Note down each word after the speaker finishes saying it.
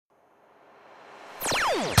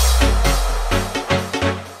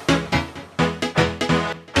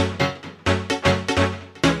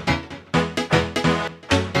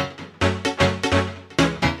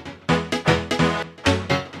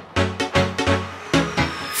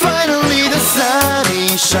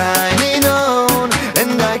Shining on,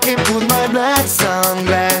 and I can put my black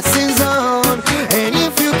sunglasses on. And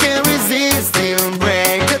if you can resist, still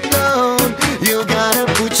break the dawn. You gotta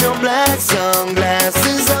put your black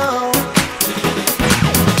sunglasses on.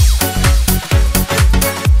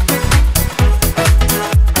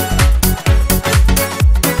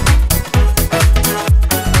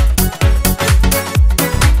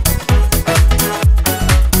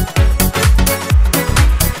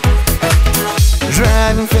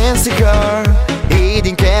 Driving fancy car,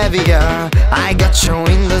 eating caviar, I got you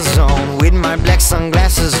in the zone with my black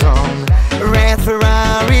sunglasses on. Red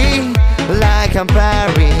Ferrari, like I'm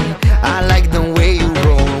Paris, I like the way you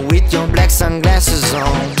roll with your black sunglasses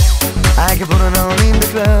on. I can put it on in the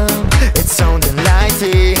club, it's sounding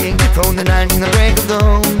lighting. From the night in the break of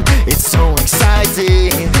dawn, it's so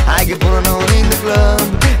exciting. I can put it on in the club,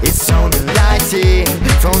 it's sounding lighting.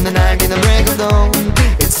 From the night in the break of dawn,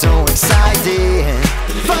 it's so exciting.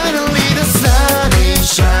 Finally the sun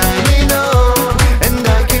is shining on, and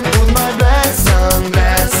I can put my black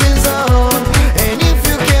sunglasses on. And if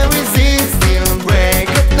you can resist, still break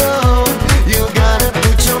it down. You gotta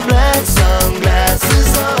put your black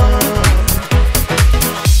sunglasses on.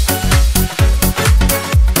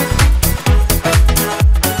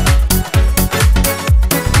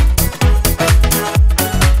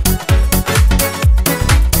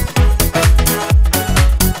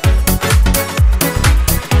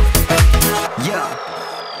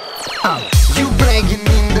 You bragging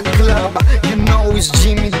in the club, you know it's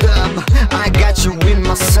Jimmy Dub. I got you in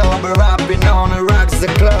my sober, rapping on the rocks the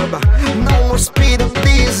club. No more speed, I'm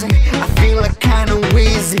dizzy, I feel like kinda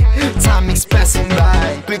wheezy. Time is passing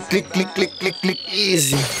by, click, click, click, click, click, click,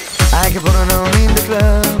 easy. I can put it on in the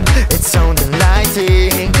club, it's sounding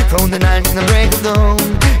lighting. From the night in the break of dawn,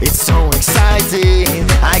 it's so exciting.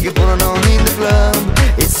 I can put it on in the club,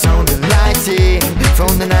 it's sounding lighting.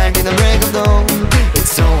 From the night in the break of dawn,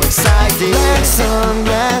 it's so exciting. Black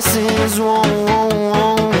sunglasses, whoa, whoa,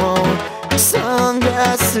 whoa, whoa.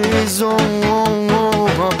 Sunglasses, oh, whoa, whoa,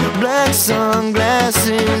 whoa. Black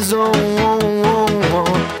sunglasses, oh, whoa, whoa,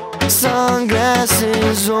 whoa.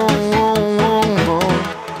 Sunglasses, oh, whoa, whoa.